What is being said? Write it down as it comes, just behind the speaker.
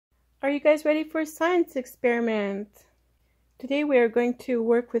Are you guys ready for a science experiment? Today we are going to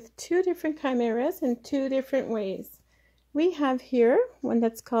work with two different chimeras in two different ways. We have here one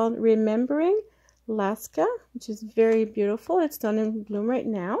that's called Remembering Alaska, which is very beautiful. It's done in bloom right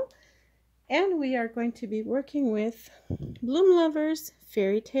now. And we are going to be working with Bloom Lovers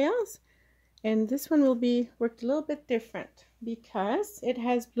Fairy Tales. And this one will be worked a little bit different because it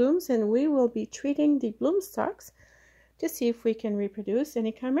has blooms, and we will be treating the bloom stalks to see if we can reproduce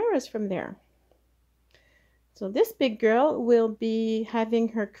any chimeras from there. So this big girl will be having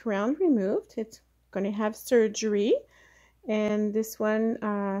her crown removed. It's going to have surgery, and this one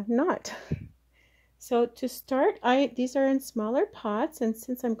not. So to start, these are in smaller pots, and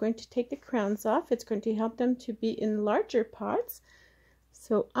since I'm going to take the crowns off, it's going to help them to be in larger pots.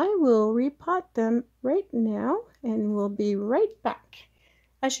 So I will repot them right now, and we'll be right back.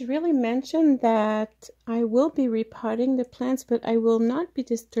 I should really mention that I will be repotting the plants, but I will not be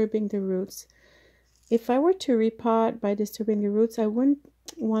disturbing the roots. If I were to repot by disturbing the roots, I wouldn't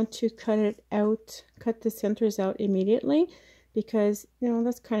want to cut the centers out immediately, because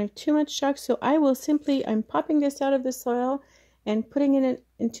that's kind of too much shock. So I'm popping this out of the soil and putting it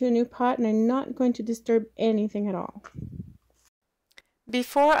into a new pot, and I'm not going to disturb anything at all.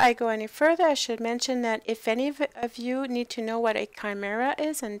 Before I go any further, I should mention that if any of you need to know what a chimera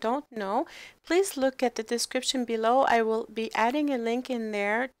is and don't know, please look at the description below. I will be adding a link in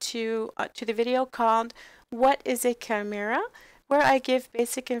there to the video called What is a Chimera, where I give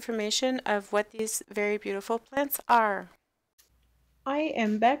basic information of what these very beautiful plants are. I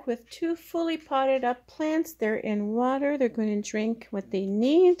am back with two fully potted up plants. They're in water. They're going to drink what they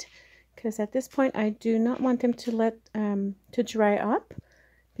need, because at this point I do not want them to dry up,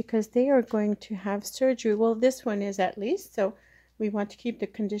 because they are going to have surgery. Well, this one is at least, so we want to keep the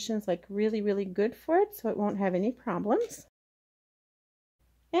conditions like really good for it, so it won't have any problems.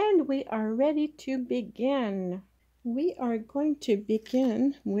 And we are ready to begin. We are going to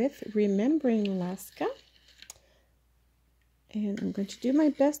begin with Remembering Alaska, and I'm going to do my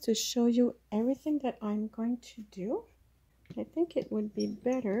best to show you everything that I'm going to do. I think it would be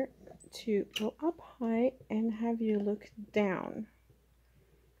better to go up high and have you look down.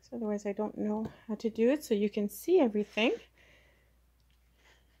 So otherwise I don't know how to do it, so you can see everything.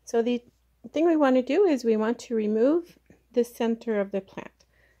 So the thing we want to do is we want to remove the center of the plant.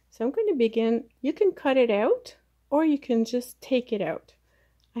 So I'm going to begin. You can cut it out, or you can just take it out.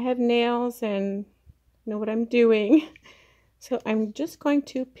 I have nails and know what I'm doing. So I'm just going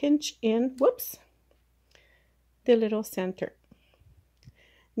to pinch in, the little center.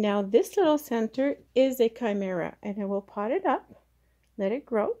 Now this little center is a chimera, and I will pot it up, let it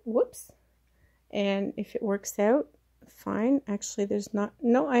grow, and if it works out, fine. Actually,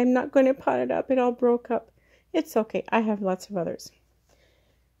 I'm not going to pot it up. It all broke up. It's okay. I have lots of others.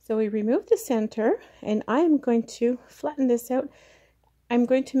 So we remove the center, and I am going to flatten this out. I'm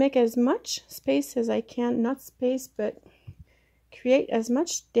going to make as much space as I can, not space, but create as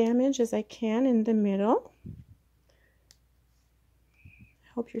much damage as I can in the middle.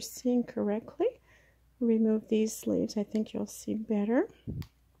 Hope you're seeing correctly. Remove these leaves. I think you'll see better.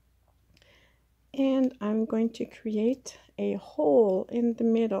 And I'm going to create a hole in the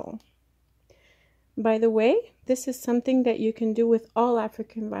middle. By the way, this is something that you can do with all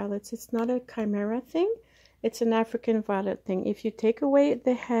African violets. It's not a chimera thing. It's an African violet thing. If you take away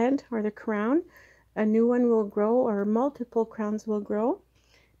the head or the crown, a new one will grow, or multiple crowns will grow,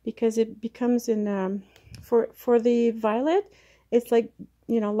 because it becomes for the violet, it's like,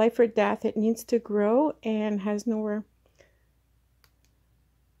 life or death. It needs to grow and has nowhere.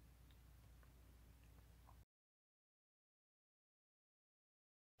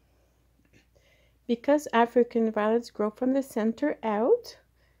 Because African violets grow from the center out,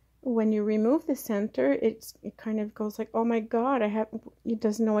 when you remove the center, it kind of goes like, oh my God, it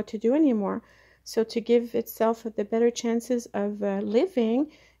doesn't know what to do anymore. So to give itself the better chances of living,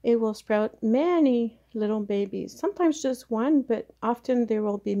 it will sprout many little babies. Sometimes just one, but often there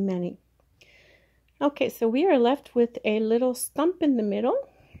will be many. Okay, so we are left with a little stump in the middle,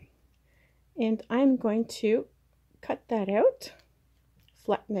 and I'm going to cut that out,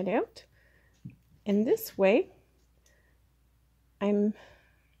 flatten it out, and this way I'm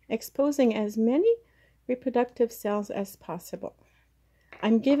exposing as many reproductive cells as possible.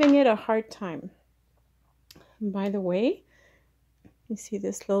 I'm giving it a hard time. By the way, you see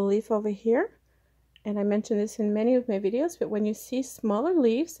this little leaf over here, and I mentioned this in many of my videos, but when you see smaller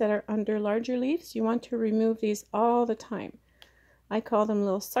leaves that are under larger leaves, you want to remove these all the time. I call them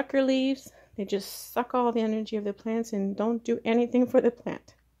little sucker leaves. They just suck all the energy of the plants and don't do anything for the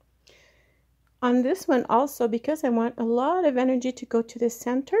plant. On this one also, because I want a lot of energy to go to the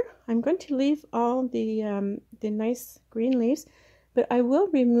center, I'm going to leave all the nice green leaves, but I will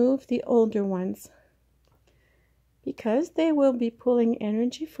remove the older ones because they will be pulling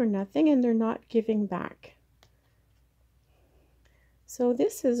energy for nothing and they're not giving back. So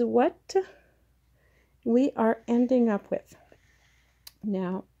this is what we are ending up with.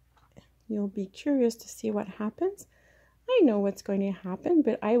 Now, you'll be curious to see what happens. I know what's going to happen,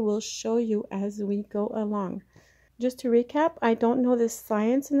 but I will show you as we go along. Just to recap, I don't know the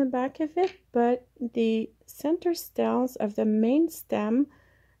science in the back of it, but the center cells of the main stem,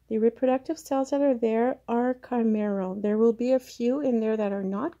 the reproductive cells that are there, are chimeral. There will be a few in there that are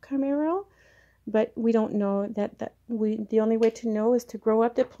not chimeral, but we don't know that. The only way to know is to grow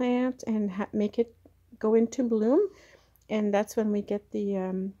up the plant and make it go into bloom, and that's when we get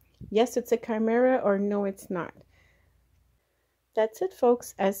the yes, it's a chimera, or no, it's not. That's it,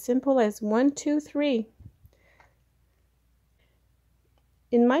 folks. As simple as 1, 2, 3.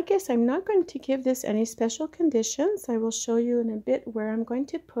 In my case, I'm not going to give this any special conditions. I will show you in a bit where I'm going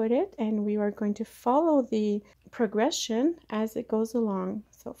to put it, and we are going to follow the progression as it goes along.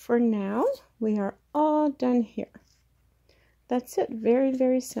 So for now, we are all done here. That's it. Very,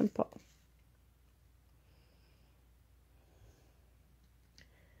 very simple.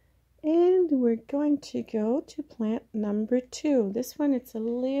 And we're going to go to plant number 2. This one, it's a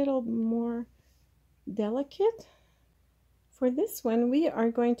little more delicate. For this one, we are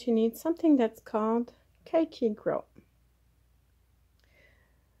going to need something that's called qu'est.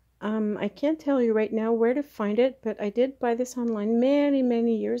 I can't tell you right now where to find it, but I did buy this online many,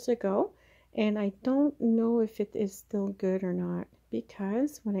 many years ago, and I don't know if it is still good or not,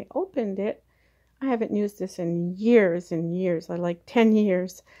 because when I opened it, I haven't used this in years and years, like 10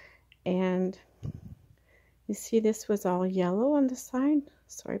 years, and you see this was all yellow on the side.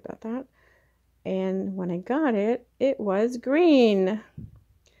 Sorry about that. And when I got it, it was green.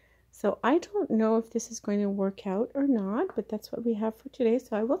 So I don't know if this is going to work out or not, but that's what we have for today.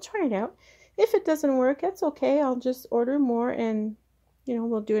 So I will try it out. If it doesn't work, that's okay. I'll just order more and,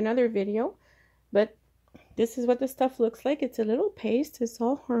 we'll do another video. But this is what the stuff looks like. It's a little paste. It's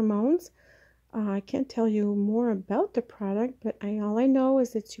all hormones. I can't tell you more about the product, but all I know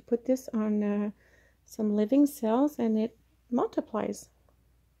is that you put this on some living cells and it multiplies.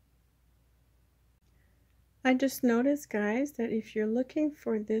 I just noticed, guys, that if you're looking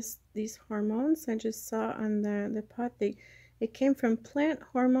for these hormones, I just saw on the pot, it came from Plant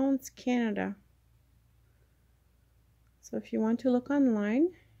Hormones Canada. So if you want to look online,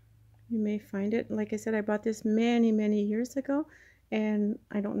 you may find it. Like I said, I bought this many, many years ago, and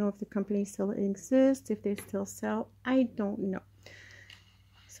I don't know if the company still exists, if they still sell. I don't know.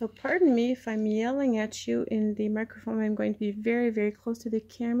 So pardon me if I'm yelling at you in the microphone. I'm going to be very, very close to the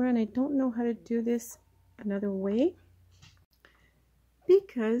camera, and I don't know how to do this another way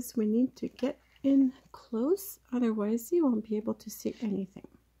because we need to get in close, otherwise you won't be able to see anything.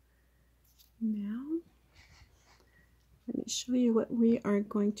 Now let me show you what we are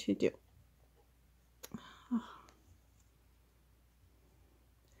going to do.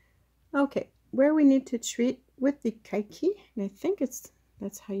 Okay, where we need to treat with the qu'est, and I think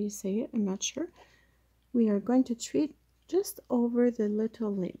that's how you say it, I'm not sure. We are going to treat just over the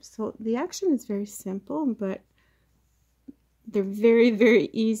little leaves. So the action is very simple, but they're very, very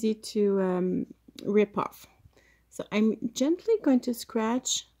easy to rip off. So I'm gently going to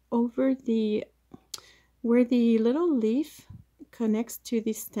scratch over where the little leaf connects to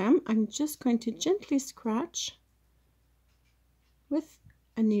the stem. I'm just going to gently scratch with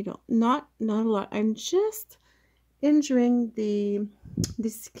a needle, not a lot. I'm just injuring the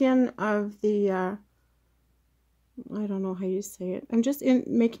skin of the I don't know how you say it. I'm just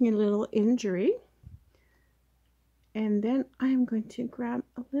making a little injury, and then I'm going to grab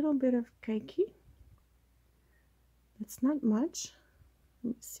a little bit of qu'est. That's not much.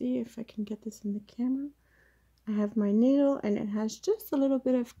 Let me see if I can get this in the camera. I have my needle, and it has just a little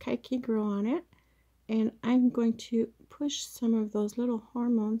bit of qu'est on it, and I'm going to push some of those little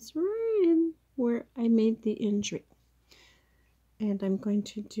hormones right in where I made the injury. And I'm going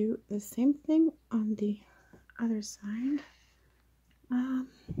to do the same thing on the other side.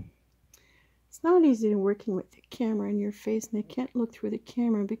 It's not easy working with the camera in your face, and I can't look through the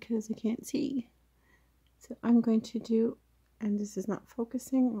camera because I can't see. So I'm going to do, and this is not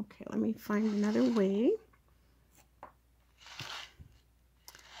focusing. Okay, let me find another way.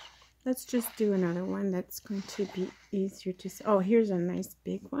 Let's just do another one that's going to be easier to see. Oh, here's a nice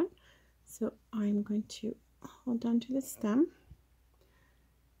big one. So I'm going to hold on to the stem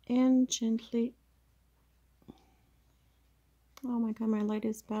and gently, oh my god, my light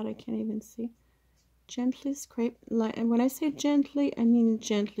is bad, I can't even see. gently scrape. And when I say gently, I mean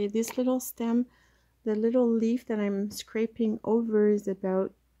gently. This little stem, the little leaf that I'm scraping over is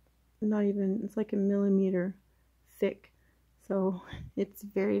about, not even, it's like a millimeter thick. So it's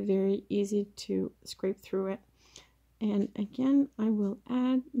very, very easy to scrape through it. And again, I will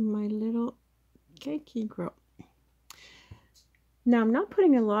add my little qu'est. Now I'm not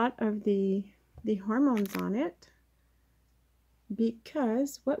putting a lot of the hormones on it,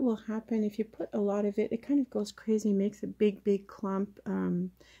 because what will happen if you put a lot of it, it kind of goes crazy, makes a big clump.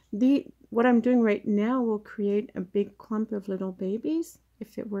 What I'm doing right now will create a big clump of little babies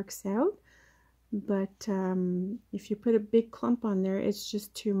if it works out. But if you put a big clump on there, it's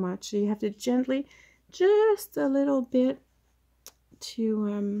just too much. So you have to gently, just a little bit,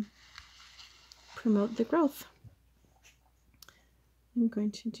 to promote the growth. I'm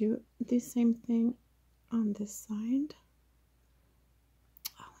going to do the same thing on this side.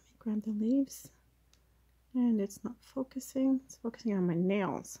 Oh, let me grab the leaves. And it's not focusing. It's focusing on my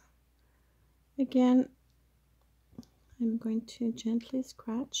nails. Again, I'm going to gently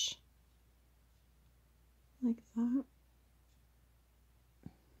scratch like that.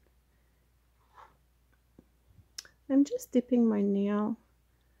 I'm just dipping my nail,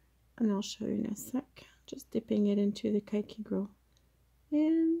 and I'll show you in a sec. Just dipping it into the qu'est.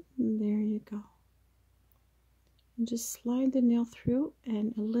 And there you go. And just slide the nail through,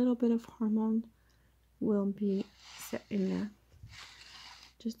 and a little bit of hormone will be set in there.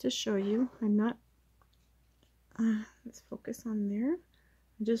 Just to show you, I'm not, let's focus on there.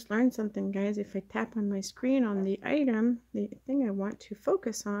 I just learned something, guys. If I tap on my screen on the item, the thing I want to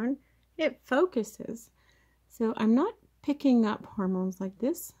focus on, it focuses. So I'm not picking up hormones like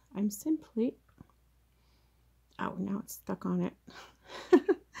this. I'm simply, oh, now it's stuck on it.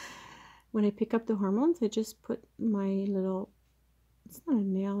 When I pick up the hormones, I just put my little, it's not a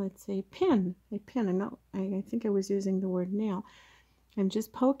nail, it's a pin. I think I was using the word nail. I'm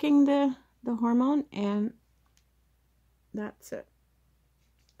just poking the hormone, and that's it.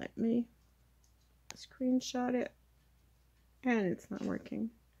 Let me screenshot it, and it's not working.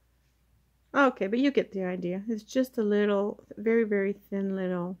 Okay, but you get the idea. It's just a little, very, very thin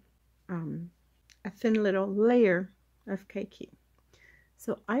little, a thin little layer of qu'est.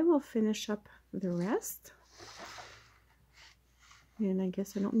 So I will finish up the rest. And I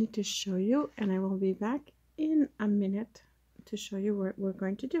guess I don't need to show you, and I will be back in a minute to show you what we're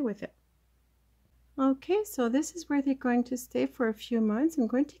going to do with it. Okay, so this is where they're going to stay for a few months. I'm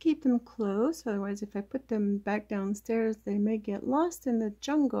going to keep them close, otherwise if I put them back downstairs, they may get lost in the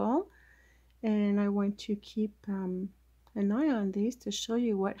jungle. And I want to keep an eye on these to show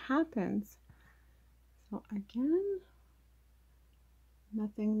you what happens. So again,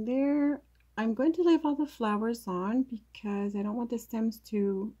 nothing there. I'm going to leave all the flowers on because I don't want the stems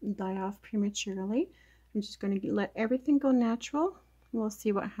to die off prematurely. I'm just going to let everything go natural. We'll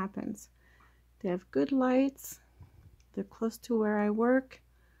see what happens. They have good lights. They're close to where I work.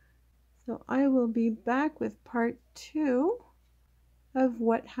 So I will be back with part 2 of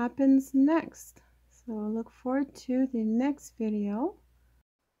what happens next. So look forward to the next video.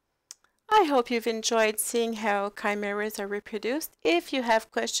 I hope you've enjoyed seeing how chimeras are reproduced. If you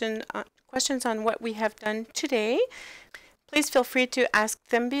have questions on what we have done today, please feel free to ask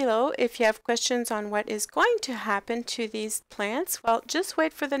them below. If you have questions on what is going to happen to these plants, well, just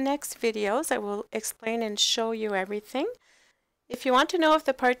wait for the next videos. I will explain and show you everything. If you want to know if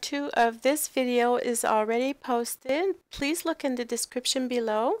the part 2 of this video is already posted, please look in the description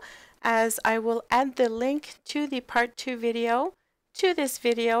below, as I will add the link to the part 2 video to this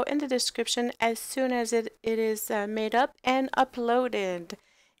video in the description as soon as it is made up and uploaded.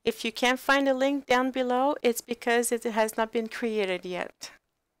 If you can't find a link down below, it's because it has not been created yet.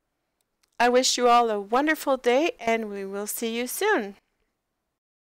 I wish you all a wonderful day, and we will see you soon.